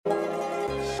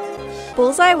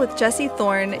Bullseye with Jesse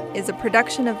Thorne is a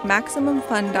production of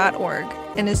MaximumFun.org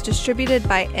and is distributed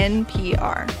by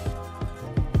NPR.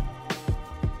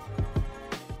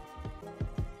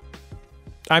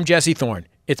 I'm Jesse Thorne.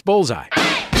 It's Bullseye.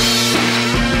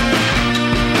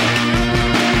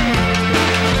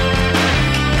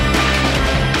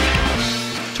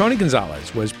 Tony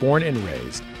Gonzalez was born and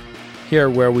raised here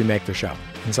where we make the show,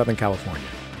 in Southern California.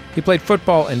 He played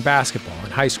football and basketball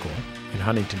in high school in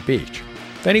Huntington Beach.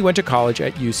 Then he went to college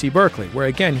at UC Berkeley, where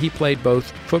again he played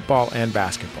both football and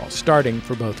basketball, starting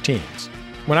for both teams.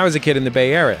 When I was a kid in the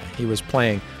Bay Area, he was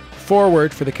playing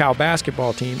forward for the Cal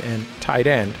basketball team and tight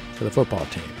end for the football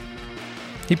team.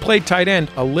 He played tight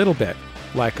end a little bit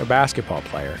like a basketball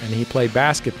player, and he played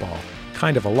basketball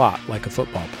kind of a lot like a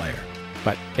football player,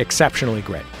 but exceptionally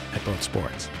great at both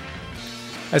sports.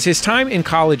 As his time in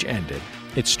college ended,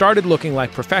 it started looking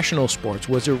like professional sports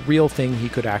was a real thing he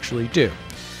could actually do.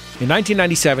 In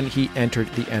 1997, he entered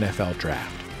the NFL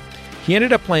draft. He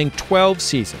ended up playing 12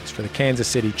 seasons for the Kansas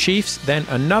City Chiefs, then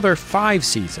another 5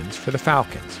 seasons for the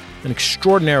Falcons, an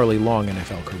extraordinarily long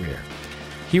NFL career.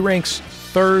 He ranks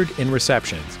third in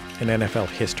receptions in NFL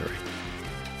history.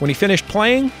 When he finished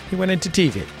playing, he went into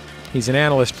TV. He's an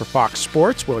analyst for Fox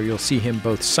Sports, where you'll see him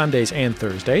both Sundays and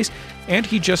Thursdays, and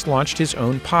he just launched his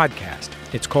own podcast.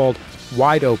 It's called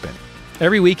Wide Open.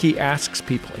 Every week he asks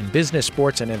people in business,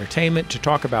 sports, and entertainment to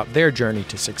talk about their journey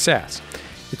to success.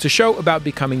 It's a show about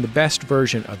becoming the best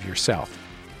version of yourself,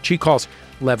 which he calls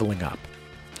leveling up.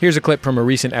 Here's a clip from a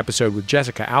recent episode with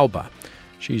Jessica Alba.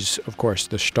 She's, of course,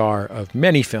 the star of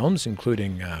many films,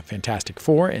 including Fantastic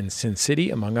Four and Sin City,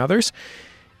 among others.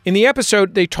 In the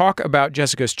episode, they talk about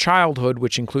Jessica's childhood,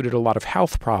 which included a lot of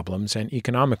health problems and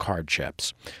economic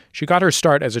hardships. She got her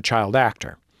start as a child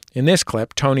actor. In this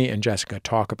clip, Tony and Jessica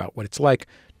talk about what it's like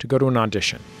to go to an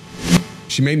audition.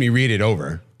 She made me read it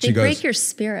over. They break your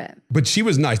spirit. But she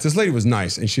was nice. This lady was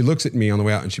nice. And she looks at me on the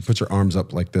way out and she puts her arms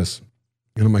up like this.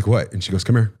 And I'm like, what? And she goes,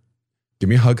 come here. Give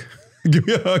me a hug. Give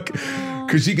me a hug.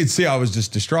 Because she could see I was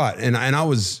just distraught. And I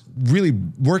was really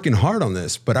working hard on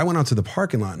this. But I went out to the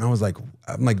parking lot and I'm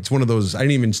like, it's one of those, I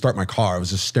didn't even start my car. I was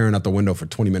just staring out the window for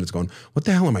 20 minutes going, what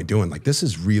the hell am I doing? Like, this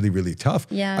is really, really tough.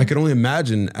 Yeah. I could only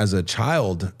imagine as a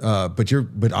child, but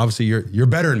obviously you're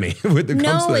better than me when it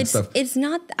comes to that stuff. It's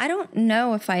not, I don't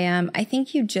know if I am. I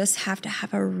think you just have to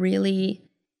have a really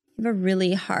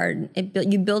hard,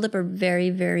 you build up a very,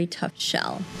 very tough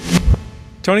shell.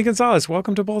 Tony Gonzalez,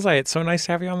 welcome to Bullseye. It's so nice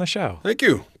to have you on the show. Thank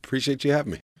you. Appreciate you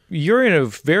having me. You're in a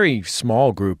very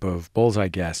small group of Bullseye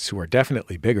guests who are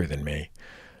definitely bigger than me.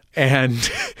 And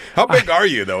how big are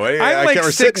you, though? I'm like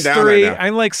 6'3".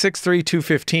 I'm like 6'3",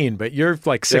 215, but you're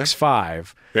like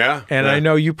 6'5". Yeah. And I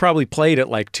know you probably played at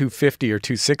like 250 or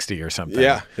 260 or something.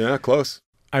 Yeah, close.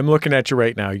 I'm looking at you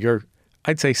right now. You're,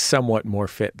 I'd say, somewhat more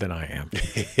fit than I am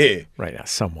right now,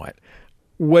 somewhat.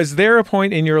 Was there a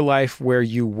point in your life where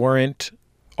you weren't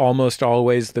almost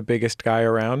always the biggest guy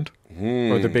around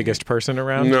or the biggest person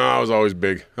around? No, I was always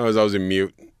big. I was always a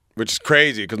mute, which is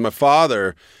crazy because my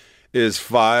father is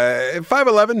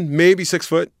 5'11", maybe 6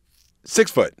 foot. 6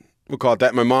 foot, we'll call it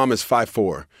that. My mom is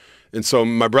 5'4". And so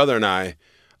my brother and I,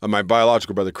 my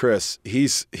biological brother Chris,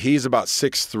 he's about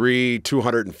 6'3",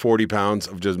 240 pounds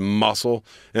of just muscle.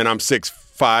 And I'm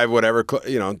 6'5", whatever,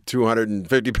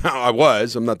 250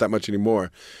 pounds. I'm not that much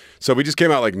anymore. So we just came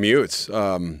out like mutes.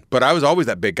 But I was always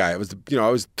that big guy. I was, I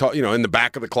was in the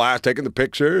back of the class taking the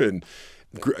picture. And,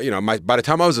 by the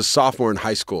time I was a sophomore in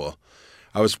high school,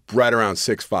 I was right around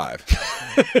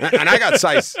 6'5". And I got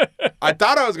size, I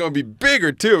thought I was going to be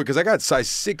bigger too, because I got size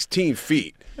 16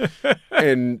 feet.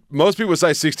 And most people with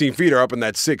size 16 feet are up in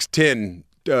that 6'10"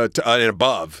 and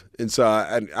above. And so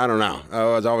I don't know.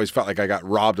 I always felt like I got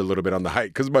robbed a little bit on the height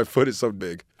because my foot is so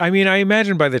big. I mean, I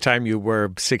imagine by the time you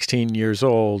were 16 years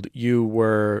old, you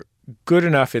were good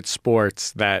enough at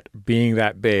sports that being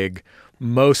that big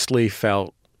mostly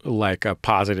felt like a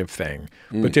positive thing.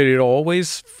 But did it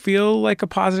always feel like a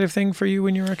positive thing for you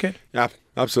when you were a kid? Yeah,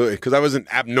 absolutely. Because I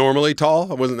wasn't abnormally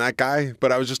tall. I wasn't that guy,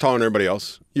 but I was just taller than everybody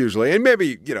else, usually. And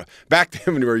maybe, back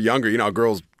then when we were younger,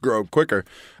 girls grow up quicker.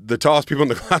 The tallest people in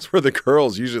the class were the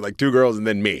girls, usually like 2 girls and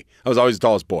then me. I was always the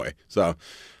tallest boy. So,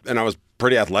 and I was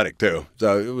pretty athletic too.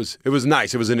 So it was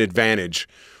nice. It was an advantage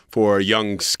for a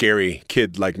young, scary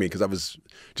kid like me because I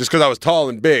was tall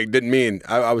and big didn't mean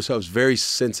I was very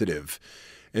sensitive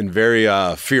and very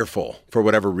fearful for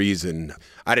whatever reason.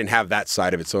 I didn't have that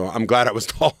side of it, so I'm glad I was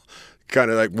tall, kind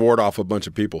of like ward off a bunch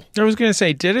of people. I was going to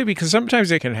say, did it? Because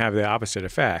sometimes it can have the opposite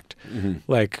effect. Mm-hmm.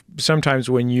 Like sometimes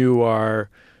when you are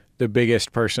the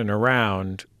biggest person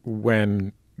around,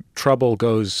 when trouble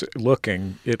goes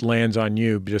looking, it lands on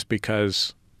you just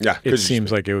because Yeah, it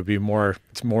seems like it would be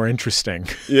it's more interesting.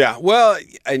 Yeah, well,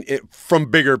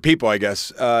 from bigger people, I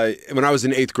guess. When I was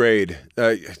in 8th grade,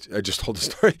 I just told the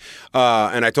story,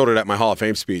 and I told it at my Hall of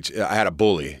Fame speech. I had a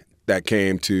bully that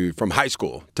came from high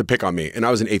school to pick on me, and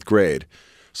I was in 8th grade.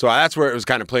 So that's where it was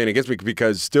kind of playing against me,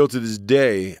 because still to this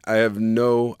day, I have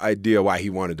no idea why he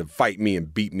wanted to fight me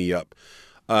and beat me up.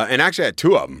 And actually I had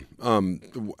 2 of them,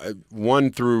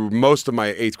 one through most of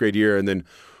my 8th grade year, and then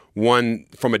one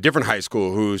from a different high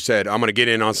school who said, I'm going to get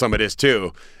in on some of this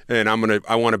too, and I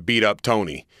want to beat up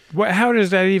Tony. How does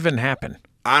that even happen?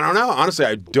 I don't know. Honestly,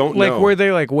 I don't know. Were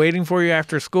they waiting for you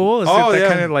after school? Is it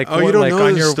kind of you don't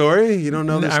know the story? You don't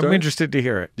know the story? I'm interested to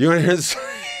hear it. Do you want to hear the story?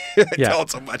 I tell it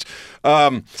so much.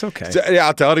 It's okay. So, yeah,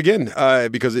 I'll tell it again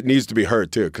because it needs to be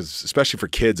heard too, because especially for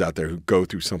kids out there who go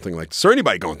through something like this, or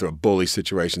anybody going through a bully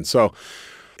situation. So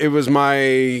it was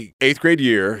my 8th grade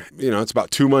year. It's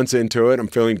about 2 months into it. I'm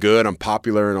feeling good. I'm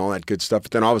popular and all that good stuff.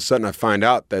 But then all of a sudden I find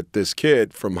out that this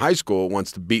kid from high school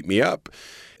wants to beat me up.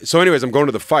 So anyways, I'm going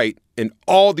to the fight, and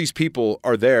all these people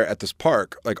are there at this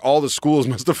park. Like, all the schools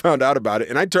must have found out about it.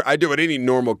 And I do what any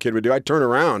normal kid would do. I turn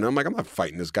around, and I'm like, I'm not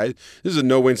fighting this guy. This is a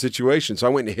no-win situation. So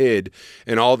I went and hid,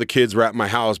 and all the kids were at my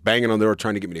house banging on the door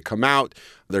trying to get me to come out.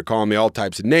 They're calling me all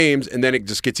types of names, and then it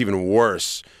just gets even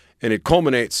worse. And it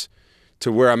culminates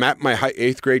to where I'm at my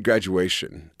 8th grade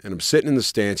graduation, and I'm sitting in the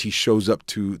stands. He shows up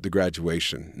to the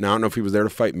graduation. Now, I don't know if he was there to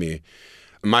fight me.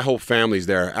 My whole family's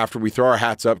there. After we throw our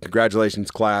hats up, congratulations,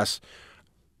 class,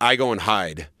 I go and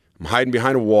hide. I'm hiding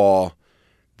behind a wall.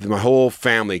 My whole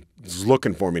family is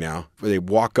looking for me now. They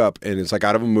walk up, and it's like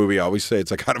out of a movie. I always say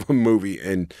it's like out of a movie.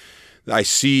 And I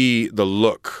see the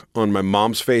look on my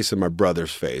mom's face and my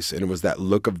brother's face, and it was that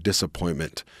look of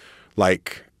disappointment.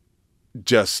 Like,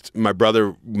 just my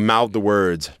brother mouthed the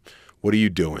words, "What are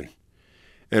you doing?"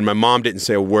 And my mom didn't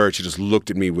say a word. She just looked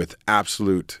at me with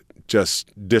absolute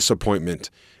just disappointment.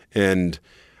 And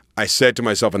I said to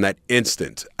myself in that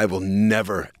instant, I will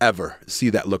never, ever see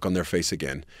that look on their face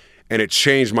again. And it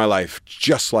changed my life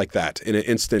just like that. In an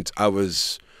instant, I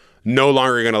was no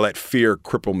longer going to let fear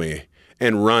cripple me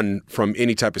and run from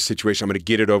any type of situation. I'm going to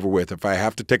get it over with. If I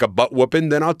have to take a butt whooping,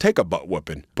 then I'll take a butt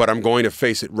whooping. But I'm going to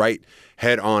face it right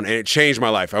head on. And it changed my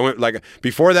life. I went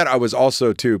before that, I was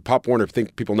also too, Pop Warner, I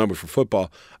think people know me for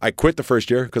football. I quit the first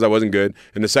year because I wasn't good.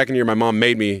 And the second year, my mom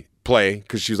made me play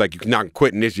because she was like, "You're not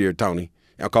quitting this year, Tony."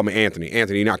 I'll call me Anthony.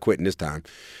 Anthony, you're not quitting this time.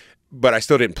 But I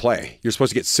still didn't play. You're supposed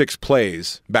to get 6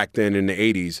 plays back then in the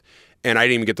 80s. And I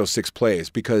didn't even get those 6 plays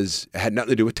because it had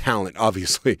nothing to do with talent,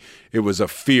 obviously. It was a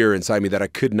fear inside me that I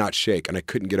could not shake, and I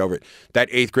couldn't get over it. That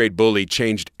 8th grade bully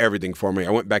changed everything for me. I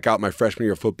went back out my freshman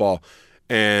year of football,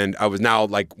 and I was now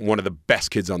like one of the best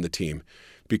kids on the team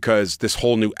because this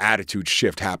whole new attitude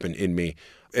shift happened in me.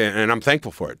 And I'm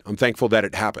thankful for it. I'm thankful that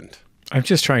it happened. I'm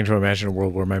just trying to imagine a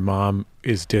world where my mom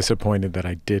is disappointed that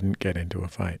I didn't get into a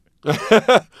fight.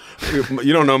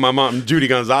 You don't know my mom, Judy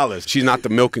Gonzalez. She's not the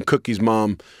milk and cookies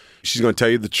mom. She's going to tell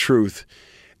you the truth.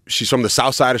 She's from the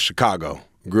south side of Chicago.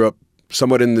 Grew up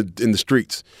somewhat in the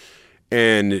streets.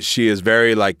 And she is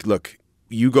very like, look,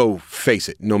 you go face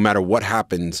it. No matter what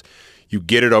happens, you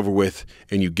get it over with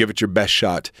and you give it your best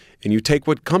shot and you take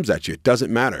what comes at you. It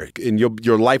doesn't matter. And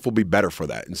your life will be better for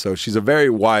that. And so she's a very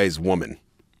wise woman.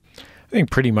 I think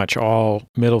pretty much all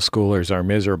middle schoolers are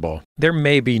miserable. There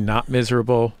may be not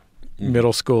miserable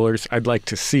middle schoolers. I'd like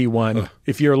to see one.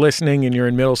 If you're listening and you're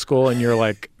in middle school and you're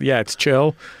like, yeah, it's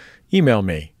chill, email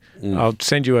me. I'll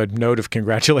send you a note of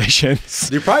congratulations.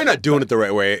 You're probably not doing it the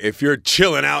right way. If you're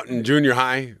chilling out in junior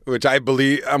high, which I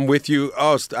believe I'm with you.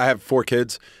 Oh, I have 4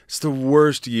 kids. It's the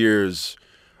worst years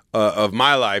of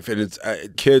my life. And it's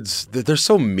kids, they're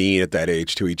so mean at that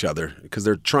age to each other because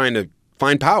they're trying to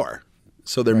find power.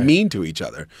 So they're mean to each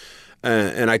other.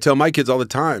 And I tell my kids all the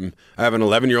time, I have an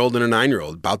 11-year-old and a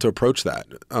 9-year-old about to approach that.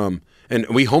 And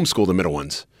we homeschool the middle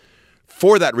ones.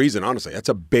 For that reason, honestly, that's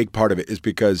a big part of it is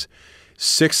because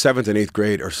 6th, 7th, and 8th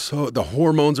grade the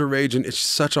hormones are raging. It's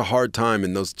such a hard time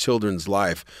in those children's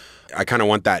life. I kind of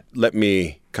want that. Let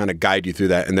me kind of guide you through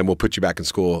that, and then we'll put you back in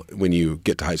school when you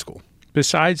get to high school.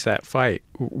 Besides that fight,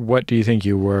 what do you think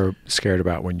you were scared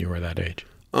about when you were that age?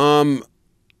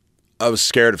 I was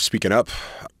scared of speaking up,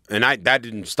 and that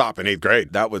didn't stop in 8th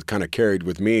grade. That was kind of carried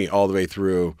with me all the way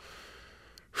through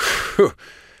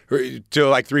till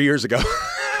like 3 years ago.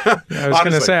 I was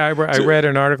going to say, I read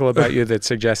an article about you that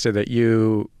suggested that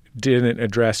you didn't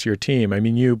address your team. I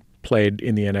mean, you played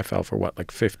in the NFL for what, like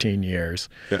 15 years?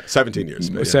 Yeah, 17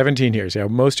 years. 17 years, yeah.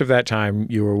 Most of that time,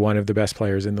 you were one of the best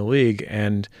players in the league,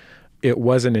 and it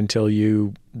wasn't until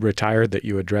you retired that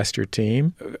you addressed your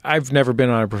team. I've never been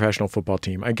on a professional football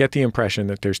team. I get the impression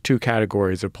that there's two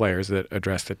categories of players that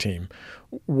address the team.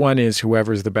 One is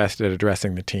whoever's the best at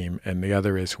addressing the team, and the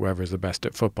other is whoever's the best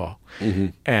at football. Mm-hmm.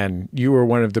 And you were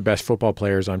one of the best football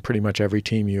players on pretty much every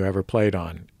team you ever played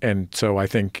on. And so I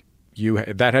think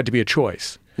that had to be a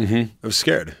choice. Mm-hmm. I was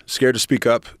scared to speak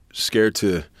up, scared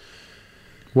to...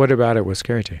 What about it was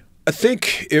scary to you? I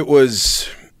think it was,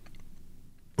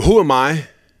 who am I?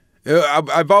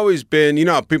 I've always been,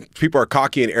 people are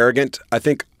cocky and arrogant. I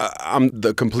think I'm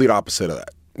the complete opposite of that,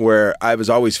 where I was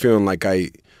always feeling like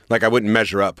I wouldn't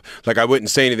measure up, like I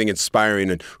wouldn't say anything inspiring,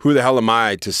 and who the hell am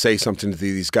I to say something to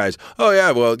these guys? Oh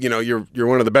yeah, well, you're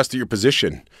one of the best at your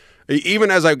position. Even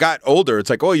as I got older, it's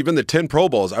like, oh, you've been to 10 Pro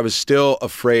Bowls. I was still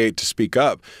afraid to speak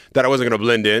up, that I wasn't going to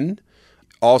blend in.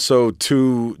 Also,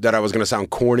 too, that I was going to sound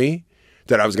corny,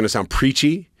 that I was going to sound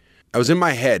preachy. I was in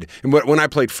my head. And when I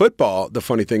played football, the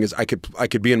funny thing is I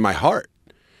could be in my heart.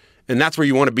 And that's where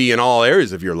you want to be in all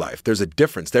areas of your life. There's a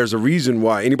difference. There's a reason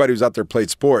why anybody who's out there played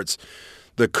sports,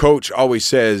 the coach always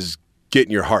says, get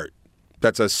in your heart.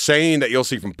 That's a saying that you'll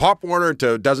see from Pop Warner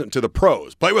to the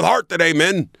pros. Play with heart today,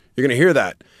 men. You're going to hear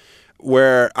that.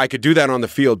 Where I could do that on the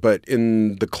field, but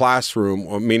in the classroom,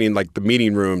 or meaning like the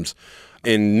meeting rooms,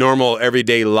 in normal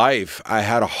everyday life, I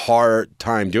had a hard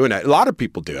time doing that. A lot of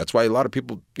people do. That's why a lot of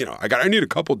people, I need a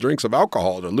couple drinks of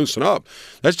alcohol to loosen up.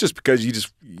 That's just because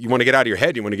you want to get out of your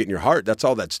head. You want to get in your heart. That's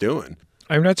all that's doing.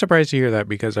 I'm not surprised to hear that,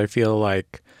 because I feel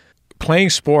like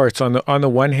playing sports, on the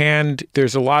one hand,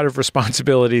 there's a lot of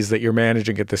responsibilities that you're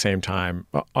managing at the same time.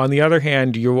 On the other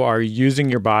hand, you are using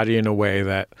your body in a way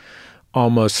that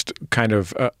almost kind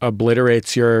of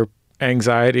obliterates your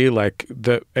anxiety, like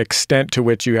the extent to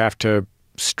which you have to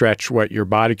stretch what your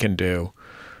body can do.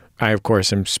 I, of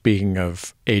course, am speaking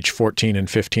of age 14 and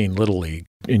 15 Little League.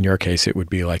 In your case, it would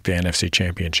be like the NFC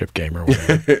Championship game or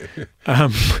whatever.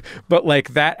 But like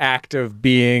that act of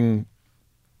being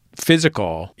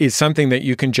physical is something that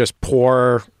you can just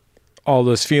pour all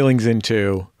those feelings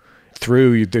into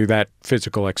through that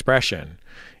physical expression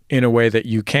in a way that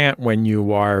you can't when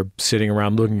you are sitting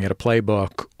around looking at a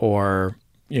playbook or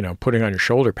putting on your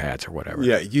shoulder pads or whatever.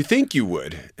 Yeah, you think you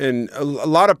would. And a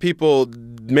lot of people,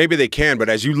 maybe they can, but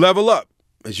as you level up,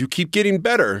 as you keep getting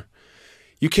better,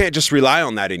 you can't just rely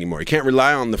on that anymore. You can't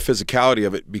rely on the physicality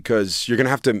of it, because you're going to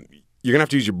have to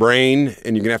use your brain,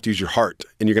 and you're going to have to use your heart,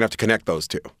 and you're going to have to connect those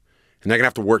two. And they're going to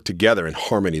have to work together in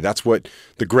harmony. That's what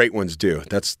the great ones do.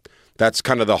 That's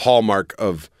kind of the hallmark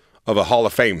of a Hall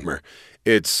of Famer.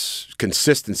 It's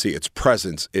consistency, it's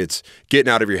presence, it's getting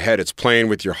out of your head, it's playing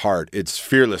with your heart, it's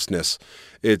fearlessness,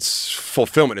 it's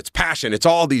fulfillment, it's passion. It's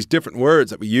all these different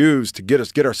words that we use to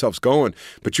get ourselves going.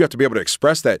 But you have to be able to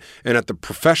express that. And at the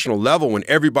professional level, when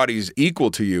everybody's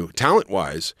equal to you,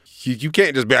 talent-wise, you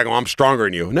can't just be like, oh, I'm stronger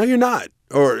than you. No, you're not.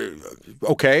 Or,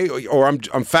 okay, or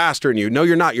I'm faster than you. No,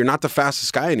 you're not. You're not the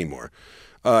fastest guy anymore.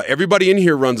 Everybody in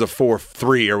here runs a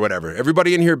 4.3 or whatever.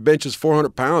 Everybody in here benches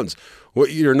 400 pounds. Well,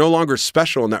 you're no longer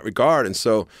special in that regard. And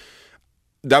so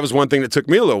that was one thing that took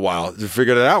me a little while to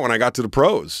figure that out when I got to the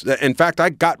pros. In fact, I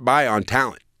got by on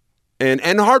talent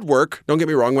and hard work. Don't get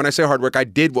me wrong. When I say hard work, I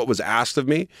did what was asked of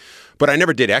me, but I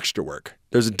never did extra work.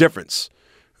 There's a difference.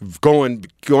 Going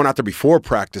out there before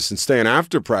practice and staying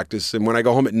after practice. And when I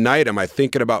go home at night, am I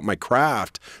thinking about my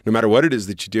craft, no matter what it is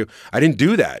that you do? I didn't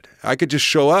do that. I could just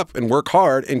show up and work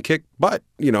hard and kick butt.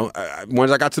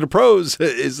 Once I got to the pros,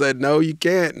 it said, no, you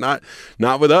can't. Not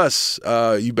with us.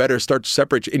 You better start to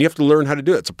separate. And you have to learn how to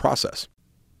do it. It's a process.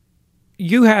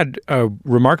 You had a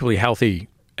remarkably healthy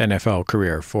NFL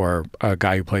career for a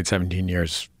guy who played 17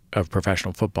 years of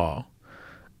professional football.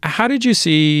 How did you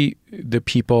see the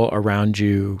people around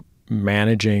you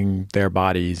managing their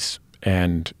bodies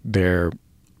and their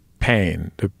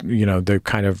pain, the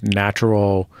kind of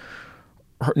natural,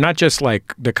 not just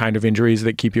like the kind of injuries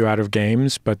that keep you out of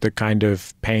games, but the kind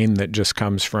of pain that just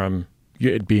comes from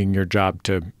it being your job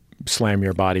to slam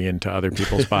your body into other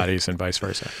people's bodies and vice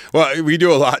versa? Well, we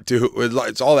do a lot too.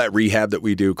 It's all that rehab that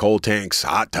we do: cold tanks,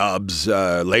 hot tubs,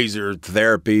 laser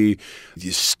therapy,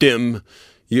 stim.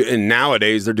 And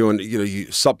nowadays they're doing,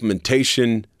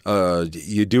 supplementation.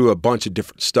 You do a bunch of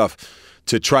different stuff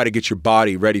to try to get your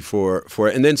body ready for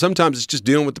it. And then sometimes it's just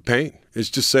dealing with the pain. It's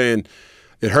just saying,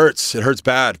 it hurts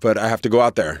bad, but I have to go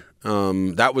out there.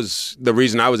 That was the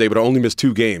reason I was able to only miss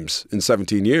 2 games in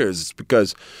 17 years. It's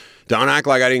because don't act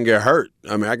like I didn't get hurt.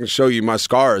 I mean, I can show you my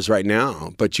scars right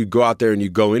now, but you go out there and you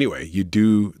go anyway. You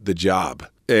do the job.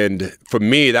 And for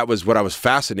me, that was what I was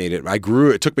fascinated.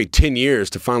 It took me 10 years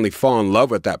to finally fall in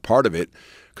love with that part of it.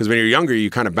 Because when you're younger, you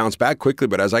kind of bounce back quickly.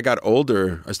 But as I got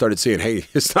older, I started seeing, hey,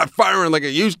 it's not firing like it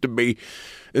used to be.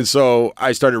 And so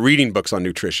I started reading books on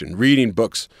nutrition, reading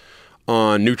books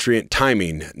on nutrient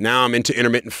timing. Now I'm into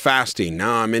intermittent fasting.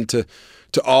 Now I'm into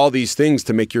all these things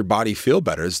to make your body feel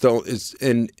better.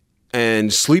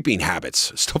 And sleeping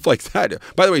habits, stuff like that.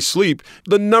 By the way, sleep,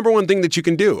 the number one thing that you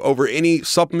can do over any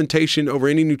supplementation, over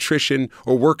any nutrition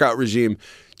or workout regime,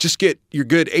 just get your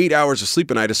good 8 hours of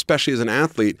sleep a night, especially as an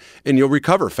athlete, and you'll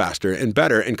recover faster and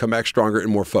better and come back stronger and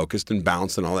more focused and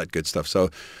balanced and all that good stuff. So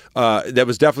that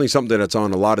was definitely something that's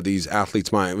on a lot of these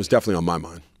athletes' mind. It was definitely on my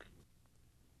mind.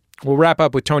 We'll wrap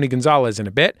up with Tony Gonzalez in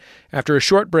a bit. After a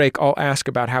short break, I'll ask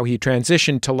about how he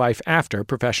transitioned to life after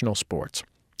professional sports.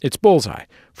 It's Bullseye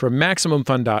from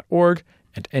MaximumFun.org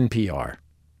and NPR.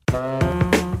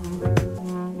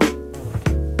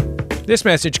 This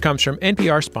message comes from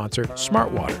NPR sponsor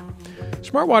Smartwater.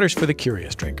 Smartwater's for the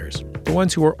curious drinkers, the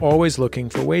ones who are always looking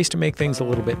for ways to make things a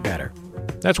little bit better.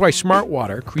 That's why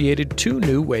Smartwater created 2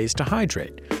 new ways to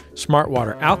hydrate.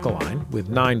 Smartwater Alkaline with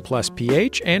 9+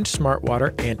 pH and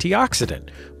Smartwater Antioxidant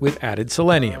with added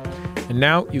selenium. And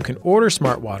now you can order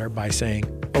Smartwater by saying,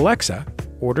 Alexa,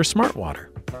 order Smartwater.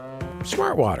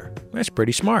 Smartwater. That's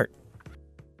pretty smart.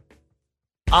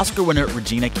 Oscar winner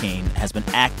Regina King has been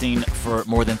acting for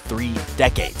more than 3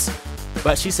 decades.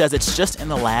 But she says it's just in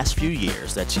the last few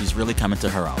years that she's really coming to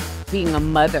her own. Being a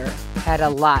mother had a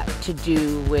lot to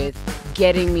do with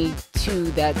getting me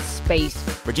to that space.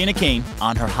 Regina King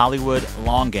on her Hollywood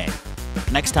long game.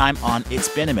 Next time on It's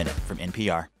Been a Minute from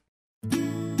NPR.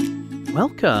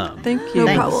 Welcome. Thank you.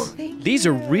 No problem. These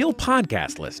are real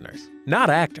podcast listeners,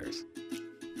 not actors.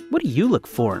 What do you look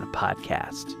for in a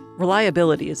podcast?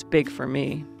 Reliability is big for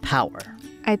me. Power.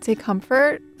 I'd say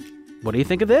comfort. What do you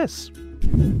think of this?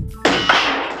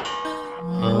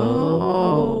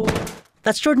 Oh.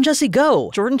 That's Jordan Jesse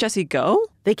Go. Jordan Jesse Go?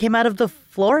 They came out of the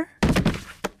floor?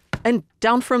 And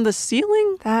down from the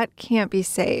ceiling? That can't be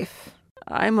safe.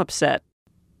 I'm upset.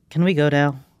 Can we go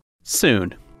now?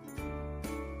 Soon.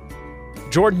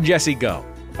 Jordan Jesse Go,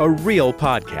 a real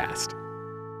podcast.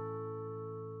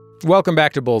 Welcome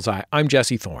back to Bullseye. I'm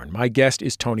Jesse Thorne. My guest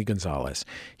is Tony Gonzalez.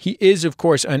 He is, of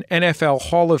course, an NFL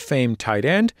Hall of Fame tight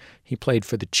end. He played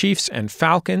for the Chiefs and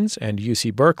Falcons and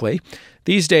UC Berkeley.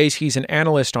 These days, he's an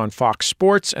analyst on Fox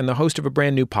Sports and the host of a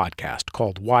brand new podcast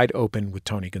called Wide Open with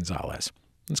Tony Gonzalez.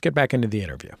 Let's get back into the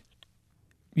interview.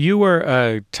 You were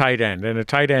a tight end, and a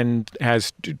tight end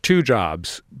has 2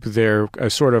 jobs. They're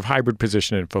a sort of hybrid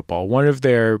position in football. One of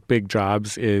their big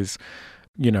jobs is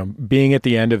being at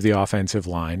the end of the offensive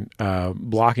line,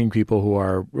 blocking people who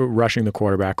are rushing the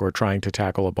quarterback or trying to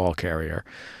tackle a ball carrier.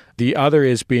 The other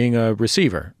is being a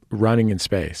receiver, running in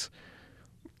space.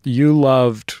 You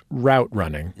loved route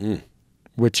running,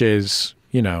 which is,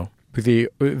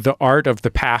 the art of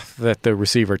the path that the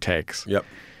receiver takes. Yep.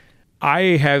 I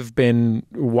have been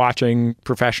watching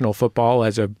professional football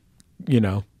as a,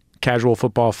 casual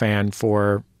football fan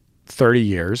for 30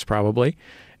 years, probably.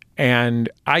 And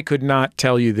I could not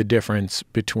tell you the difference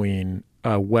between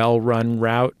a well-run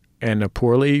route and a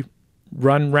poorly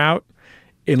run route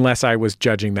unless I was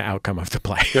judging the outcome of the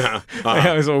play.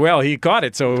 I was, well, he caught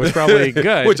it, so it was probably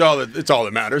good. It's all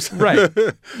that matters. Right.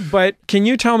 But can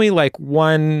you tell me like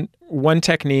one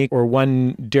technique or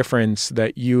one difference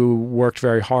that you worked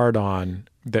very hard on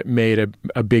that made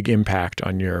a big impact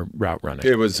on your route running?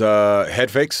 It was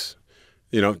head fakes,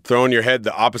 throwing your head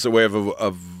the opposite way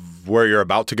of where you're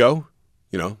about to go,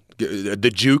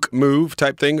 the juke move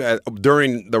type thing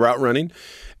during the route running,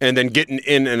 and then getting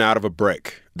in and out of a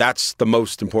break. That's the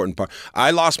most important part.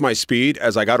 I lost my speed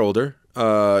as I got older,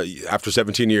 after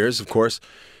 17 years, of course,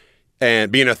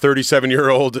 and being a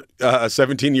 37-year-old,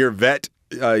 17-year vet,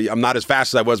 I'm not as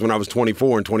fast as I was when I was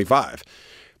 24 and 25.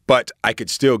 But I could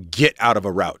still get out of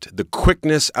a route, the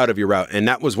quickness out of your route. And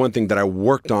that was one thing that I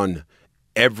worked on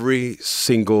every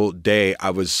single day. I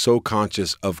was so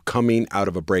conscious of coming out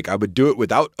of a break. I would do it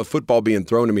without a football being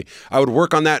thrown to me. I would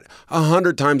work on that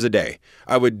 100 times a day.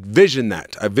 I would vision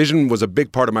that. Vision was a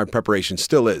big part of my preparation,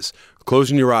 still is.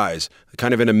 Closing your eyes,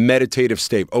 kind of in a meditative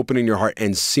state, opening your heart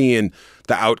and seeing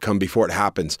the outcome before it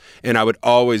happens. And I would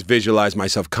always visualize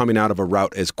myself coming out of a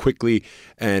route as quickly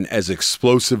and as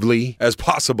explosively as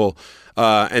possible.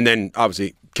 And then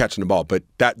obviously catching the ball. But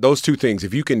those 2 things,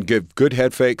 if you can give good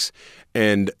head fakes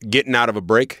and getting out of a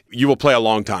break, you will play a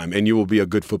long time and you will be a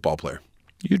good football player.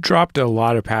 You dropped a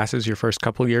lot of passes your first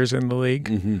couple years in the league.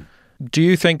 Mm-hmm. Do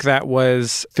you think that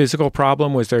was a physical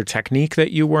problem? Was there a technique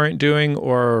that you weren't doing,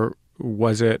 or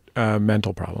was it a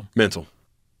mental problem? Mental.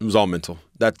 It was all mental.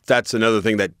 That's another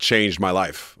thing that changed my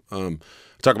life.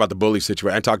 talk about the bully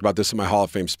situation. I talked about this in my Hall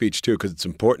of Fame speech too, because it's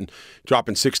important.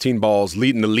 Dropping 16 balls,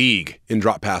 leading the league in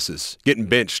drop passes, getting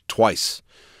benched twice.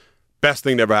 Best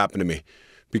thing that ever happened to me.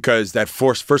 Because that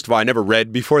forced, first of all, I never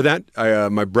read before that.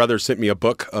 My brother sent me a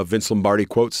book of Vince Lombardi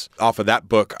quotes. Off of that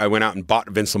book, I went out and bought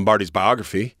Vince Lombardi's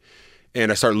biography.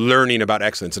 And I started learning about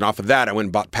excellence. And off of that, I went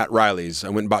and bought Pat Riley's. I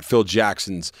went and bought Phil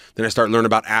Jackson's. Then I started learning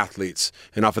about athletes.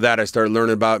 And off of that, I started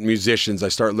learning about musicians. I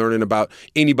started learning about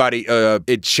anybody.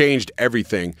 It changed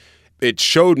everything. It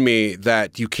showed me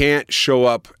that you can't show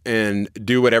up and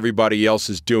do what everybody else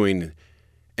is doing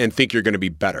and think you're going to be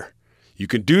better. You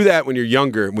can do that when you're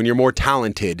younger, when you're more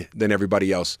talented than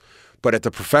everybody else. But at the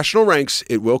professional ranks,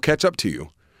 it will catch up to you,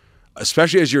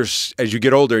 especially as you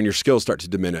get older and your skills start to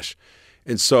diminish.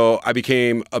 And so I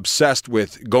became obsessed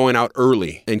with going out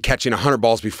early and catching 100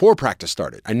 balls before practice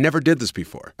started. I never did this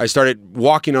before. I started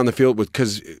walking on the field with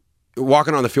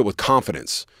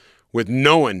confidence, with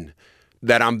knowing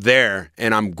that I'm there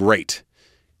and I'm great.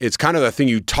 It's kind of the thing,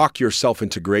 you talk yourself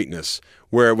into greatness,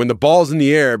 where when the ball's in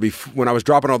the air, when I was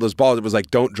dropping all those balls, it was like,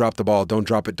 don't drop the ball, don't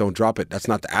drop it, don't drop it. That's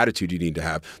not the attitude you need to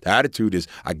have. The attitude is,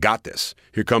 I got this.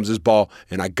 Here comes this ball,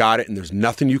 and I got it, and there's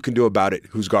nothing you can do about it.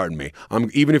 Who's guarding me?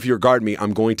 Even if you're guarding me,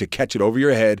 I'm going to catch it over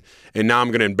your head, and now I'm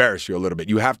going to embarrass you a little bit.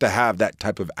 You have to have that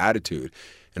type of attitude,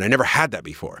 and I never had that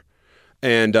before.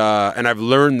 And I've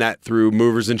learned that through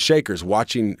movers and shakers,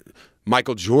 watching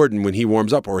Michael Jordan when he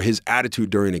warms up, or his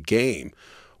attitude during a game,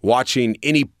 watching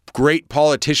any great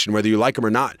politician, whether you like them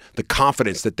or not, the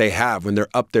confidence that they have when they're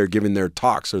up there giving their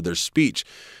talks or their speech.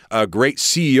 A great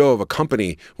CEO of a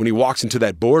company, when he walks into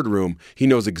that boardroom, he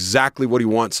knows exactly what he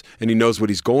wants and he knows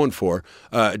what he's going for.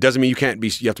 It doesn't mean you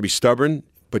have to be stubborn,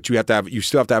 but you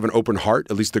still have to have an open heart.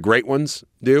 At least the great ones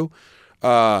do.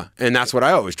 And that's what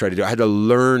I always try to do. I had to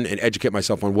learn and educate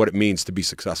myself on what it means to be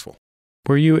successful.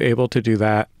 Were you able to do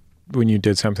that when you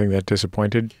did something that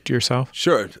disappointed yourself?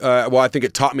 Sure. Well, I think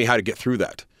it taught me how to get through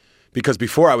that. Because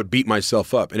before I would beat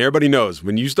myself up. And everybody knows,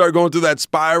 when you start going through that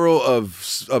spiral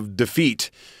of defeat,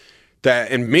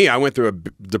 and me, I went through a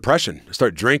depression. I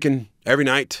started drinking every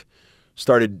night,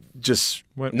 started just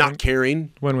not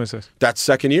caring. When was this? That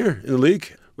second year in the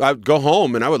league. I'd go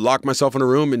home and I would lock myself in a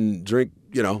room and drink,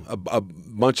 a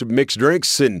bunch of mixed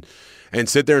drinks and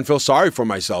sit there and feel sorry for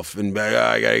myself. And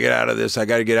I got to get out of this. I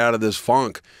got to get out of this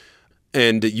funk.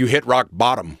 And you hit rock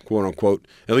bottom, quote unquote,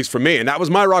 at least for me. And that was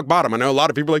my rock bottom. I know a lot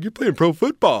of people are like, you're playing pro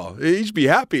football. You should be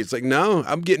happy. It's like, no,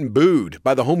 I'm getting booed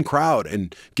by the home crowd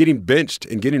and getting benched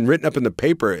and getting written up in the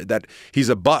paper that he's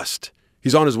a bust.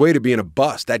 He's on his way to being a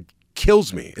bust. That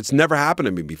kills me. It's never happened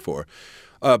to me before.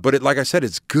 But like I said,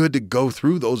 it's good to go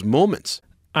through those moments.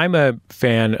 I'm a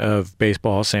fan of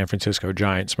baseball, San Francisco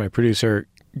Giants. My producer,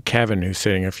 Kevin, who's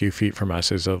sitting a few feet from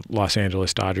us, is a Los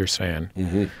Angeles Dodgers fan.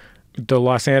 Mm-hmm. The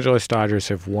Los Angeles Dodgers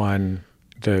have won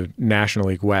the National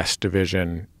League West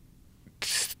division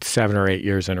 7 or 8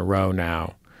 years in a row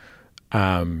now.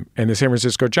 And the San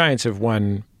Francisco Giants have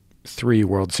won 3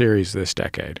 World Series this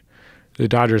decade. The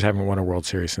Dodgers haven't won a World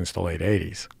Series since the late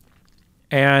 80s.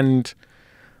 And,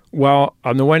 well,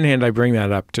 on the one hand, I bring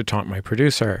that up to taunt my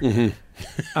producer.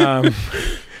 Mm-hmm.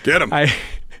 Get him.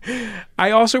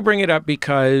 I also bring it up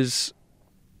because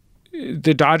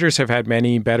the Dodgers have had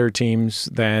many better teams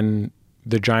than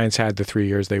the Giants had the 3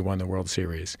 years they won the World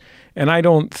Series. And I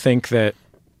don't think that,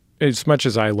 as much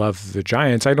as I love the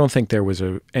Giants, I don't think there was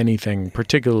anything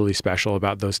particularly special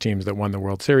about those teams that won the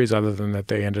World Series other than that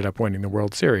they ended up winning the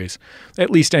World Series, at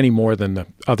least any more than the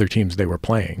other teams they were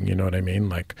playing. You know what I mean?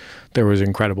 Like, there was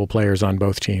incredible players on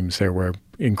both teams. There were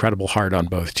incredible heart on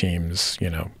both teams,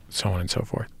 so on and so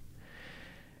forth.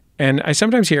 And I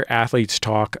sometimes hear athletes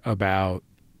talk about,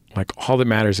 like, all that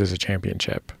matters is a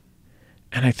championship.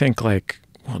 And I think, like,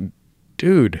 well,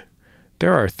 dude,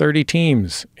 there are 30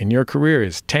 teams and your career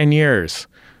is 10 years.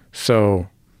 So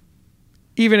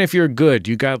even if you're good,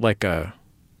 you got like a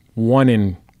 1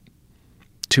 in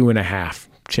 2.5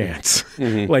 chance.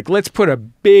 Mm-hmm. Like, let's put a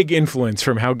big influence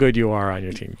from how good you are on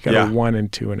your team. You got a 1 in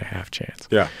 2.5 chance.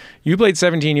 Yeah. You played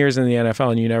 17 years in the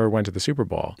NFL and you never went to the Super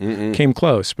Bowl. Mm-mm. Came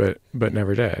close, but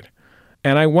never did.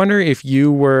 And I wonder if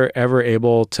you were ever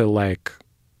able to, like,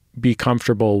 be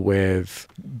comfortable with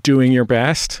doing your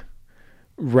best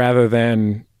rather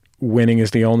than winning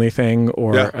is the only thing,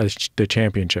 or the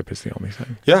championship is the only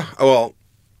thing. Yeah. Well,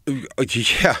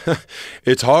 yeah,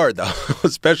 it's hard though,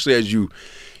 especially as you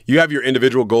have your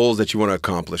individual goals that you want to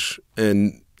accomplish.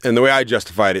 And the way I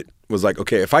justified it was like,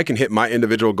 okay, if I can hit my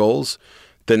individual goals,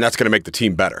 then that's going to make the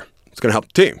team better. It's going to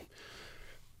help the team.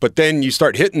 But then you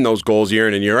start hitting those goals year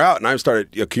in and year out, and I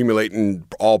started accumulating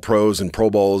all pros and Pro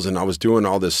Bowls, and I was doing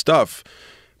all this stuff,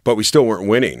 but we still weren't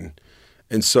winning.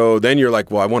 And so then you're like,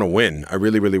 well, I want to win. I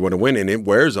really, really want to win. And it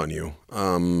wears on you.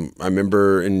 I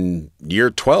remember in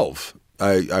year 12,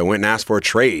 I went and asked for a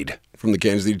trade from the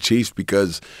Kansas City Chiefs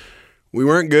because we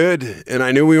weren't good. And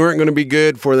I knew we weren't going to be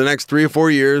good for the next 3 or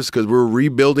 4 years because we were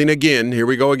rebuilding again. Here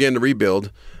we go again to rebuild.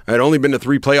 I had only been to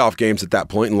 3 playoff games at that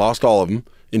point and lost all of them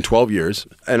in 12 years.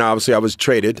 And obviously I was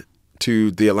traded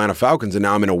to the Atlanta Falcons, and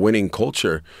now I'm in a winning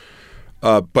culture.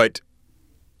 But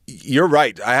you're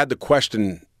right. I had the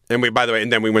question. And by the way,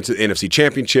 and then we went to the NFC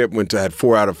Championship, had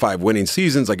 4 out of 5 winning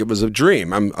seasons. Like, it was a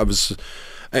dream. I was,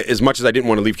 as much as I didn't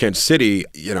want to leave Kansas City,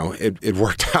 it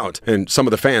worked out. And some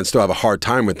of the fans still have a hard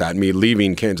time with that, me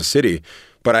leaving Kansas City.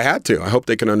 But I had to. I hope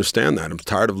they can understand that. I'm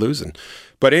tired of losing.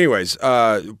 But anyways,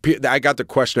 I got the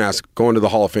question asked going to the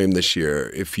Hall of Fame this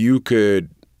year. If you could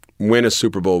win a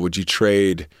Super Bowl, would you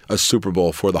trade a Super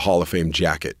Bowl for the Hall of Fame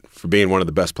jacket for being one of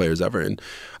the best players ever? And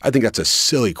I think that's a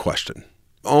silly question.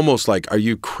 Almost like, are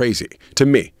you crazy? To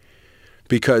me.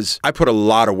 Because I put a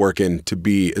lot of work in to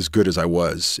be as good as I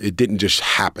was. It didn't just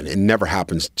happen. It never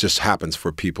happens, just happens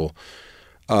for people.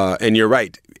 And you're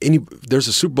right. There's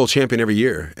a Super Bowl champion every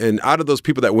year. And out of those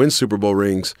people that win Super Bowl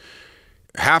rings,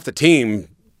 half the team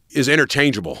is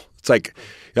interchangeable. It's like,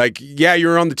 yeah,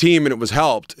 you're on the team and it was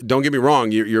helped. Don't get me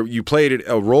wrong. You played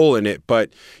a role in it,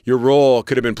 but your role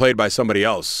could have been played by somebody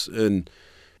else. And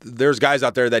there's guys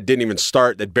out there that didn't even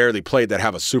start, that barely played, that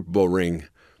have a Super Bowl ring,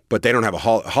 but they don't have a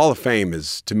Hall of Fame.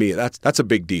 Is, to me, that's a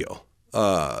big deal.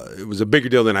 It was a bigger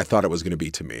deal than I thought it was going to be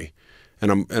to me,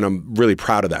 and I'm really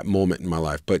proud of that moment in my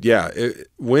life. But yeah,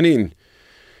 winning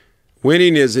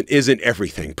isn't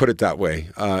everything. Put it that way.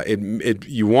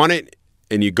 You want it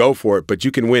and you go for it, but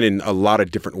you can win in a lot of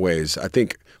different ways. I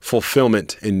think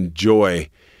fulfillment and joy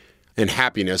and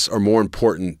happiness are more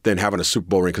important than having a Super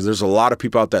Bowl ring, because there's a lot of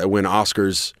people out there that win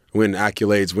Oscars, win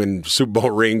accolades, win Super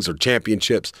Bowl rings or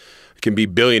championships, can be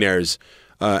billionaires,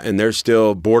 and they're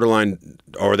still borderline,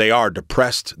 or they are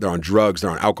depressed, they're on drugs,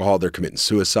 they're on alcohol, they're committing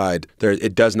suicide.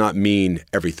 It does not mean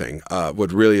everything.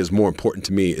 What really is more important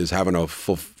to me is having a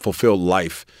fulfilled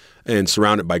life and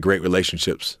surrounded by great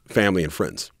relationships, family and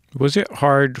friends. Was it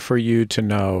hard for you to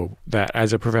know that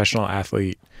as a professional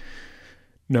athlete,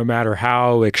 no matter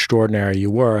how extraordinary you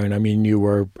were, and I mean you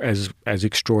were as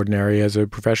extraordinary as a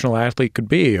professional athlete could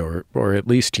be, or at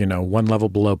least, one level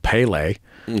below Pele.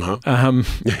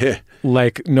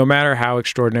 Like, no matter how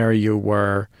extraordinary you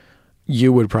were,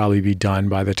 you would probably be done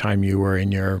by the time you were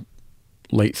in your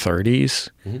late 30s,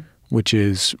 which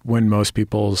is when most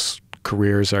people's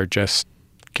careers are just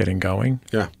getting going.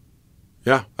 Yeah.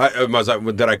 Did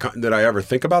I ever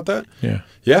think about that? Yeah.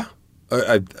 Yeah.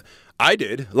 I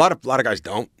did. A lot of guys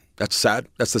don't. That's sad.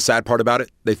 That's the sad part about it.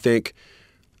 They think,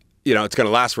 it's going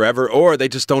to last forever, or they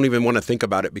just don't even want to think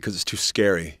about it because it's too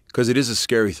scary. Because it is a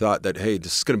scary thought that, hey,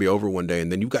 this is going to be over one day,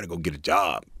 and then you got to go get a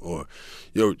job, or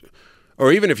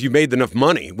even if you made enough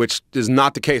money, which is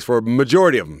not the case for a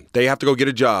majority of them. They have to go get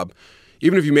a job.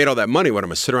 Even if you made all that money, what, I'm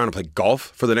going to sit around and play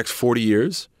golf for the next 40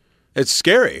 years? It's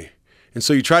scary. And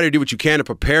so you try to do what you can to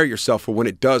prepare yourself for when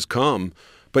it does come.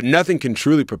 But nothing can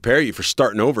truly prepare you for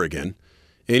starting over again.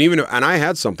 And I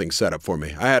had something set up for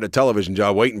me. I had a television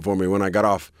job waiting for me when I got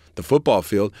off the football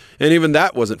field, and even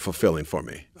that wasn't fulfilling for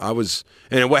me. And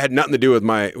it had nothing to do with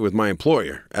my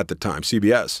employer at the time,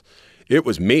 CBS. It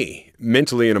was me,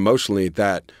 mentally and emotionally,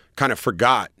 that kind of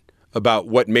forgot about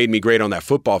what made me great on that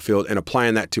football field and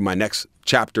applying that to my next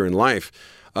chapter in life.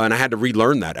 And I had to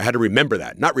relearn that. I had to remember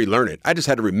that, not relearn it. I just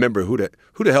had to remember who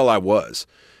the hell I was.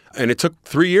 And it took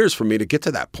 3 years for me to get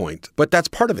to that point. But that's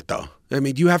part of it, though. I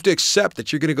mean, you have to accept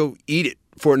that you're going to go eat it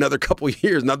for another couple of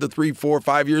years, another 3, 4,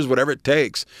 5 years, whatever it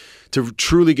takes to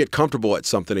truly get comfortable at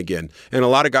something again. And a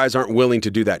lot of guys aren't willing to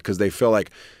do that because they feel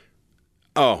like,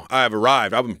 oh, I have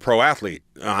arrived. I'm a pro athlete.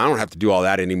 I don't have to do all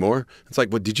that anymore. It's like,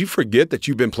 well, did you forget that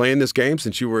you've been playing this game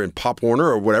since you were in Pop Warner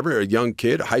or whatever, a young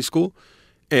kid, high school,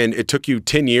 and it took you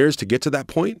 10 years to get to that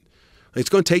point? It's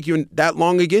going to take you that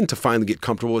long again to finally get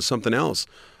comfortable with something else.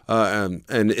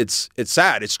 And it's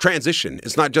sad. It's transition.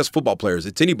 It's not just football players.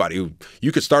 It's anybody who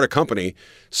you could start a company,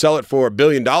 sell it for $1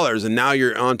 billion, and now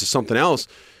you're on to something else.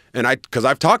 And because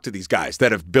I've talked to these guys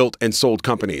that have built and sold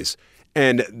companies,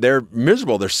 and they're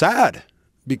miserable. They're sad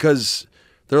because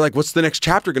they're like, what's the next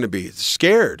chapter going to be? They're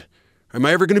scared. Am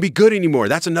I ever going to be good anymore?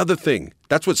 That's another thing.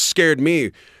 That's what scared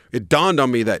me. It dawned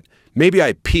on me that maybe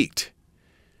I peaked.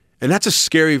 And that's a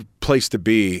scary place to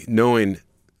be,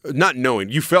 not knowing.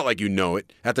 You felt like you know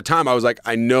it. At the time, I was like,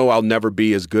 I know I'll never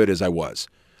be as good as I was.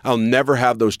 I'll never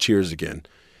have those cheers again.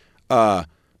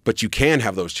 But you can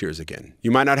have those cheers again. You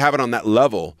might not have it on that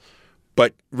level,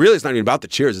 but really it's not even about the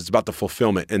cheers. It's about the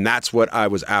fulfillment. And that's what I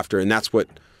was after. And that's what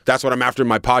That's what I'm after in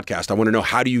my podcast. I want to know,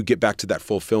 how do you get back to that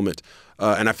fulfillment?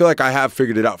 And I feel like I have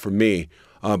figured it out for me,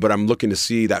 but I'm looking to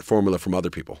see that formula from other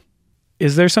people.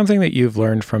 Is there something that you've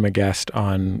learned from a guest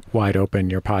on Wide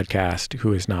Open, your podcast,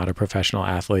 who is not a professional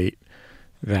athlete,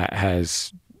 that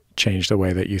has changed the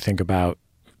way that you think about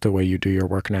the way you do your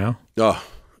work now? Oh,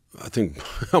 I think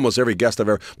almost every guest I've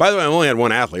ever. By the way, I only had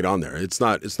one athlete on there. It's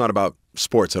not about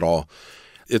sports at all.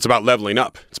 It's about leveling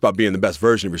up. It's about being the best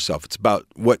version of yourself. It's about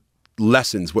what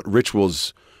lessons, what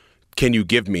rituals can you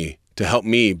give me to help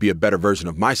me be a better version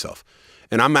of myself?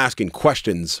 And I'm asking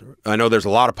questions. I know there's a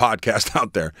lot of podcasts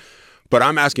out there, but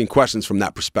I'm asking questions from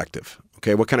that perspective.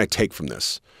 Okay, what can I take from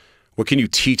this? What can you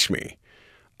teach me?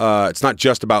 It's not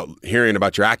just about hearing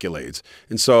about your accolades.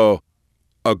 And so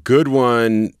a good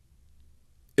one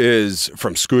is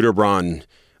from Scooter Braun.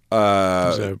 He's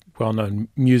a well-known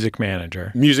music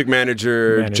manager.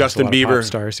 Justin Bieber. Pop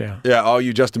stars, yeah. Yeah, all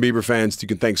you Justin Bieber fans, you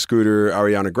can thank Scooter,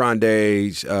 Ariana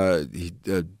Grande,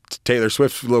 Taylor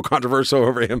Swift's a little controversial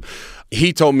over him.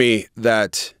 He told me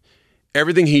that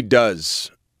everything he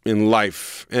does in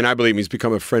life, and I believe he's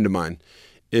become a friend of mine,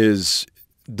 is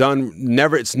done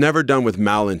it's never done with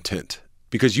malintent,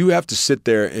 because you have to sit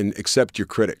there and accept your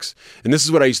critics. And this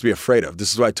is what I used to be afraid of.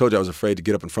 This is why I told you I was afraid to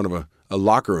get up in front of a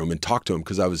locker room and talk to them,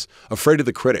 because I was afraid of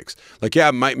the critics. Like,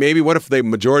 yeah, maybe what if the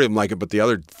majority of them like it, but the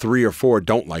other 3 or 4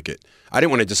 don't like it? I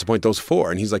didn't want to disappoint those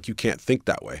 4. And he's like, you can't think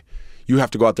that way. You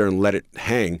have to go out there and let it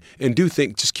hang, and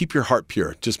just keep your heart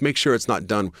pure. Just make sure it's not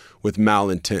done with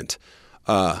malintent.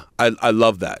 I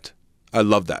love that. I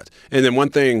love that. And then one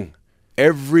thing,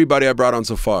 everybody I brought on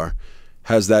so far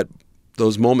has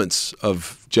those moments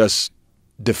of just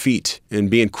defeat and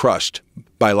being crushed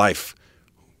by life,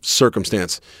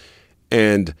 circumstance.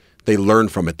 And they learn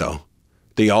from it, though.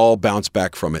 They all bounce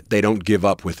back from it. They don't give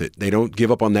up with it. They don't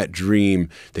give up on that dream.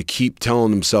 They keep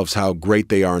telling themselves how great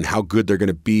they are and how good they're going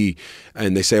to be.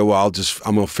 And they say, well,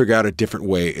 I'm going to figure out a different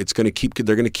way. They're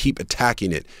going to keep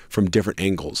attacking it from different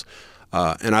angles.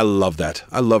 And I love that.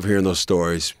 I love hearing those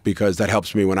stories, because that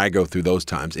helps me when I go through those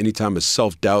times. Anytime a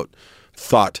self-doubt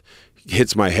thought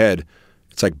hits my head,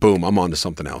 it's like, boom, I'm on to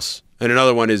something else. And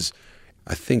another one is,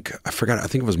 I think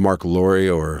it was Mark Laurie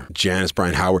or Janice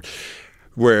Bryan Howard,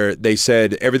 where they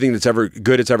said everything that's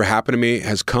ever happened to me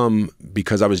has come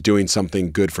because I was doing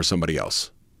something good for somebody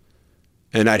else.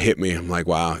 And that hit me. I'm like,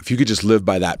 wow, if you could just live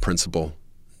by that principle,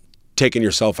 taking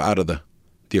yourself out of the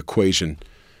equation,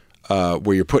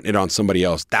 where you're putting it on somebody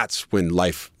else, that's when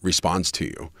life responds to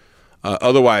you.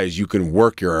 Otherwise, you can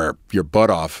work your butt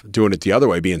off doing it the other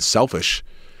way, being selfish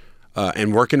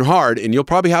and working hard, and you'll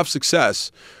probably have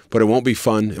success, but it won't be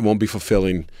fun. It won't be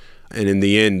fulfilling. And in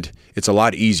the end, it's a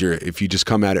lot easier if you just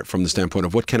come at it from the standpoint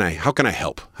of how can I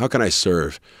help? How can I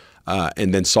serve?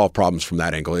 And then solve problems from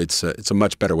that angle. It's a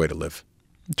much better way to live.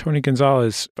 Tony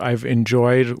Gonzalez, I've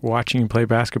enjoyed watching you play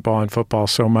basketball and football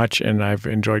so much, and I've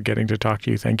enjoyed getting to talk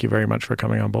to you. Thank you very much for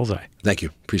coming on Bullseye. Thank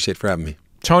you. Appreciate it for having me.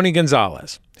 Tony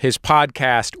Gonzalez. His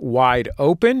podcast, Wide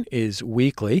Open, is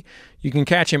weekly. You can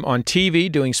catch him on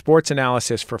TV doing sports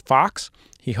analysis for Fox.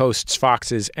 He hosts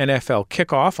Fox's NFL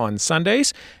Kickoff on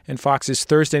Sundays and Fox's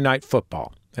Thursday Night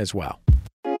Football as well.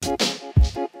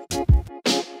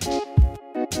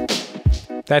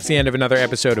 That's the end of another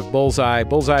episode of Bullseye.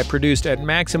 Bullseye produced at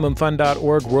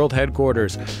MaximumFun.org World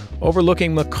Headquarters,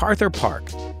 overlooking MacArthur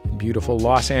Park in beautiful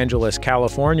Los Angeles,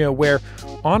 California, where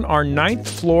on our 9th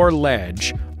floor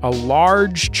ledge, a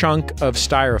large chunk of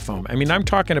styrofoam, I mean, I'm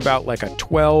talking about like a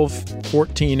 12,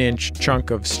 14-inch chunk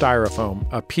of styrofoam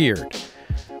appeared.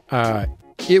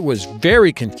 It was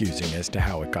very confusing as to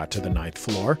how it got to the 9th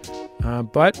floor,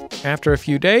 but after a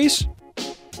few days,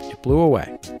 it blew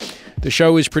away. The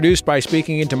show is produced by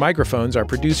Speaking Into Microphones. Our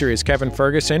producer is Kevin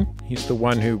Ferguson. He's the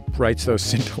one who writes those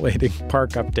scintillating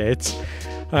park updates.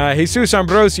 Jesus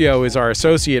Ambrosio is our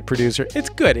associate producer. It's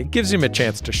good. It gives him a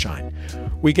chance to shine.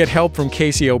 We get help from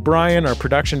Casey O'Brien. Our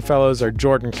production fellows are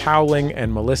Jordan Cowling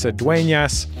and Melissa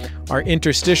Duenas. Our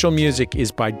interstitial music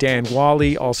is by Dan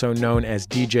Wally, also known as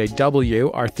DJ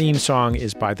W. Our theme song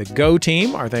is by the Go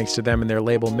Team. Our thanks to them and their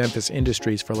label Memphis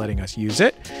Industries for letting us use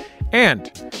it.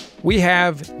 And we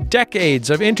have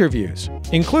decades of interviews,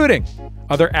 including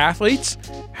other athletes.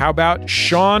 How about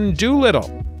Sean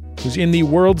Doolittle, who's in the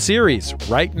World Series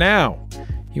right now?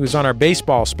 He was on our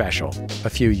baseball special a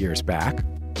few years back.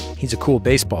 He's a cool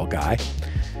baseball guy.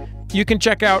 You can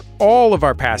check out all of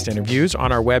our past interviews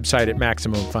on our website at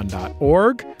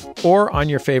MaximumFun.org or on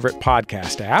your favorite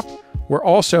podcast app. We're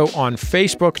also on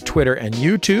Facebook, Twitter, and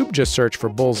YouTube. Just search for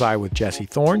Bullseye with Jesse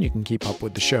Thorne. You can keep up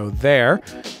with the show there.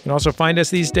 You can also find us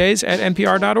these days at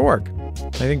NPR.org. I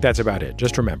think that's about it.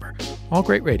 Just remember, all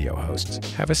great radio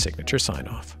hosts have a signature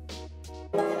sign-off.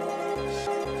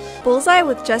 Bullseye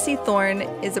with Jesse Thorne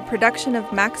is a production of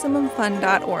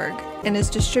MaximumFun.org and is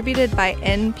distributed by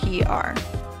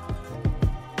NPR.